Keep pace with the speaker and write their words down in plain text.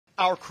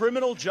Our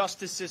criminal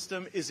justice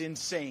system is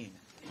insane.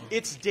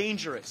 It's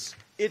dangerous,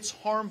 it's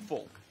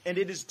harmful, and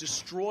it is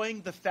destroying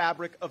the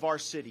fabric of our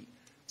city.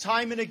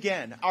 Time and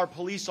again, our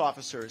police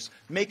officers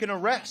make an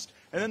arrest,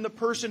 and then the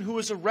person who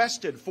is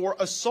arrested for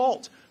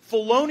assault,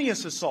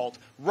 felonious assault,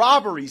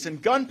 robberies,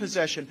 and gun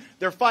possession,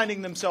 they're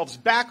finding themselves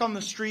back on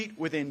the street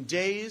within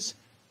days,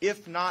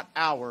 if not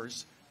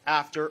hours,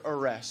 after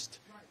arrest.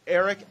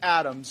 Eric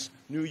Adams,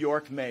 New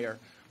York mayor.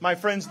 My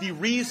friends, the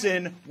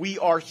reason we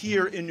are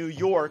here in New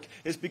York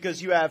is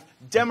because you have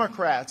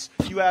Democrats,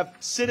 you have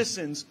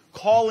citizens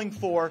calling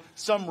for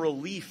some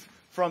relief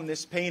from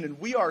this pain. And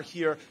we are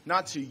here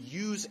not to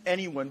use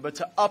anyone, but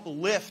to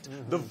uplift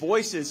the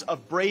voices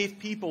of brave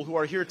people who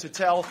are here to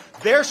tell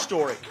their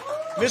story.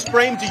 Ms.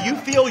 Brame, do you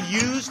feel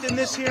used in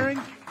this hearing?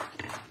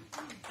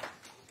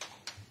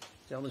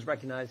 Gentleman is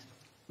recognized.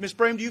 Ms.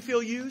 Brame, do you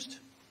feel used?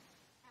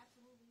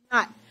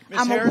 Not.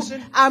 Ms.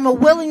 Harrison? I'm a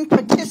willing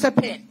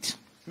participant.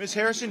 Ms.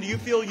 Harrison, do you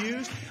feel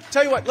used?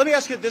 Tell you what, let me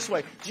ask you it this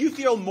way. Do you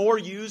feel more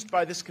used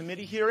by this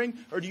committee hearing,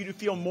 or do you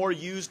feel more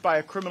used by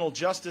a criminal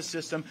justice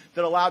system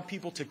that allowed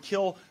people to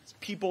kill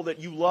people that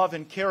you love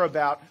and care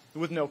about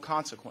with no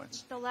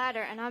consequence? The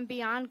latter, and I'm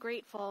beyond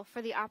grateful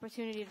for the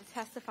opportunity to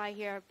testify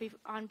here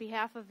on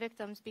behalf of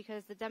victims,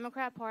 because the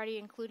Democrat Party,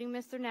 including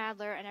Mr.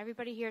 Nadler and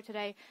everybody here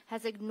today,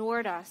 has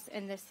ignored us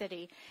in this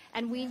city.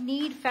 And we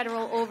need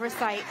federal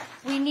oversight.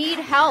 We need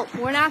help.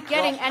 We're not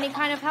getting any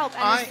kind of help.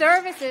 And the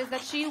services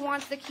that she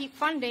wants to keep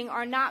funding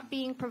are not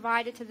being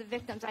provided to the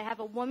victims. I have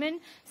a woman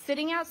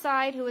sitting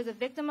outside who is a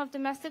victim of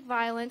domestic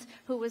violence,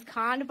 who was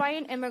conned by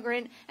an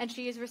immigrant, and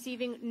she is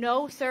receiving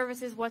no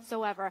services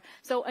whatsoever.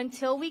 So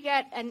until we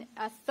get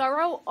a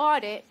thorough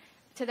audit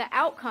to the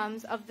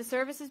outcomes of the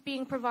services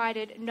being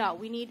provided, no,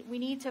 we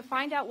need to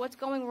find out what's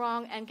going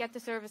wrong and get the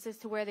services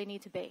to where they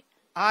need to be.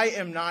 I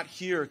am not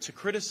here to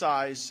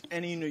criticize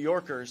any New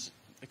Yorkers,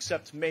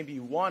 except maybe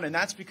one, and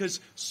that's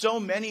because so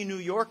many New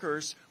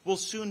Yorkers will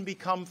soon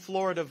become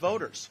Florida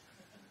voters.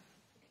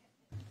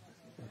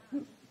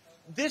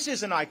 This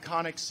is an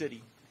iconic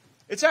city.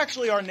 It's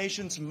actually our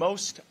nation's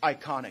most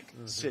iconic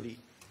city.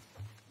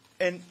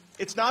 And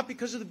it's not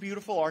because of the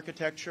beautiful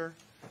architecture,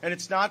 and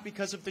it's not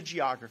because of the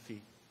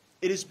geography.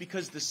 It is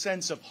because the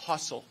sense of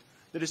hustle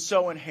that is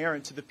so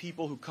inherent to the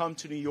people who come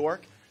to New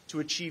York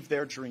to achieve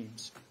their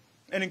dreams.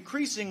 And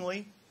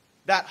increasingly,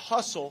 that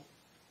hustle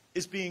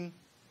is being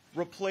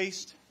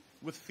replaced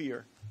with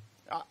fear.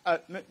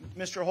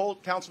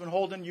 Councilman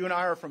Holden, you and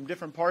I are from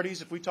different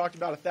parties. If we talked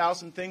about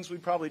 1,000 things,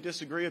 we'd probably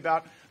disagree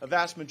about a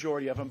vast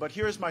majority of them. But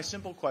here's my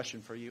simple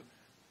question for you.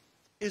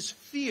 Is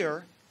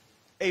fear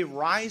a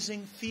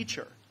rising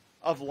feature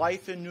of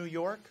life in New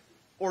York,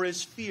 or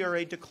is fear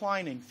a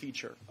declining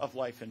feature of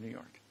life in New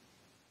York?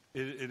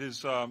 It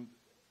is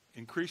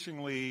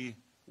increasingly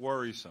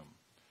worrisome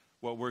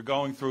what we're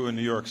going through in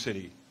New York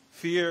City.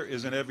 Fear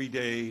is an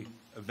everyday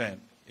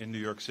event in New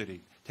York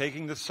City.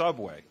 Taking the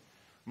subway.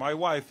 My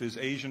wife is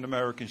Asian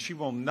American. She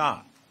will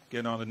not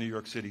get on the New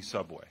York City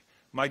subway.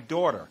 My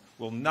daughter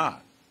will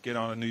not get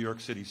on a New York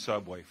City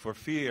subway for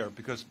fear,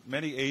 because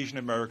many Asian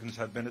Americans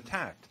have been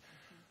attacked.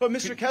 But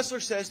Mr. Kessler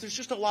says there's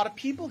just a lot of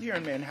people here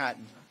in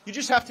Manhattan. You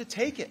just have to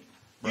take it.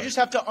 You just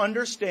have to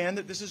understand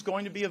that this is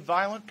going to be a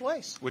violent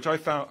place. Which I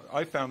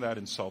found that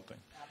insulting.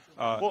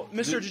 Well,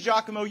 Mr.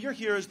 DiGiacomo, you're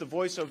here as the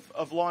voice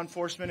of law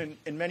enforcement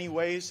in many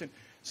ways. And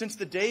since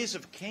the days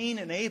of Cain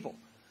and Abel,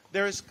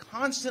 there has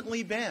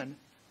constantly been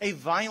a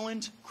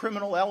violent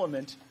criminal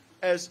element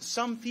as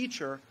some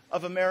feature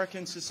of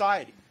American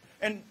society.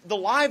 And the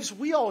lives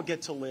we all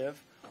get to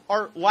live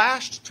are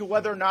lashed to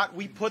whether or not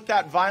we put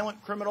that violent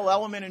criminal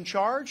element in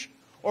charge,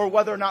 or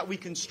whether or not we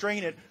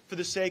constrain it for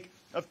the sake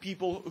of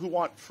people who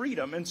want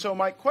freedom. And so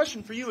my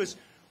question for you is,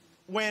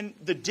 when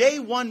the day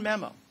one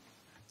memo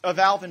of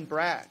Alvin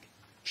Bragg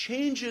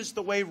changes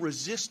the way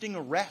resisting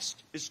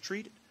arrest is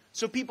treated,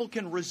 so people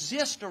can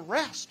resist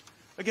arrest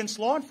against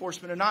law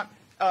enforcement and not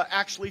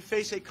actually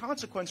face a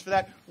consequence for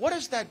that, what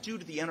does that do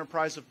to the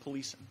enterprise of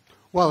policing?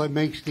 Well, it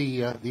makes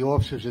the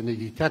officers and the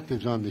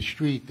detectives on the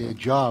street, their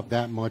job,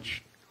 that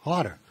much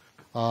harder.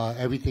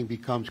 Everything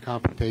becomes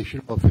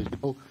confrontational or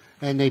physical,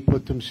 and they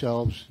put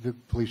themselves, the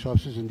police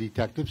officers and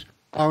detectives,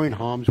 are in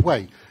harm's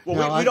way. Well,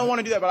 now, we don't want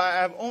to do that, but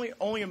I have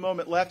only a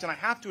moment left, and I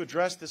have to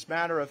address this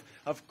matter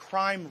of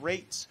crime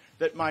rates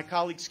that my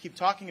colleagues keep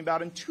talking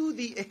about. And to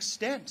the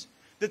extent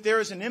that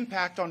there is an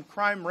impact on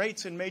crime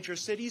rates in major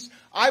cities,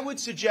 I would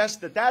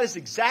suggest that that is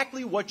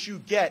exactly what you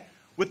get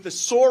with the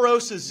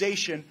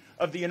Sorosization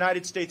of the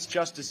United States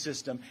justice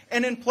system.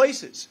 And in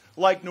places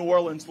like New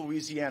Orleans,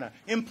 Louisiana,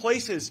 in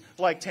places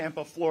like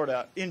Tampa,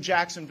 Florida, in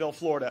Jacksonville,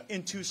 Florida,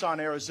 in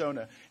Tucson,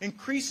 Arizona,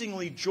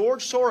 increasingly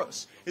George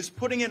Soros is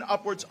putting in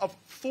upwards of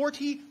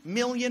 $40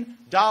 million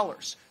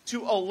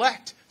to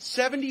elect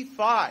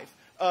 75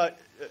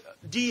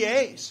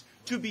 DAs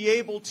to be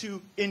able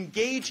to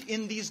engage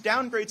in these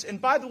downgrades. And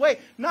by the way,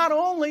 not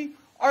only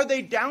are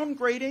they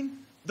downgrading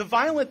The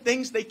violent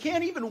things, they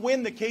can't even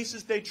win the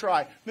cases they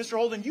try. Mr.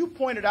 Holden, you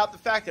pointed out the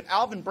fact that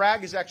Alvin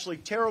Bragg is actually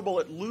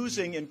terrible at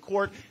losing in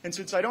court. And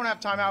since I don't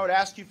have time, I would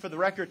ask you for the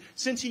record,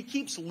 since he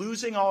keeps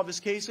losing all of his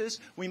cases,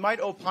 we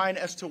might opine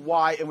as to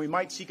why, and we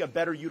might seek a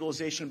better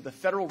utilization of the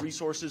federal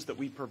resources that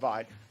we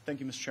provide. Thank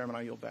you, Mr. Chairman.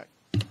 I yield back.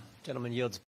 Gentleman yields.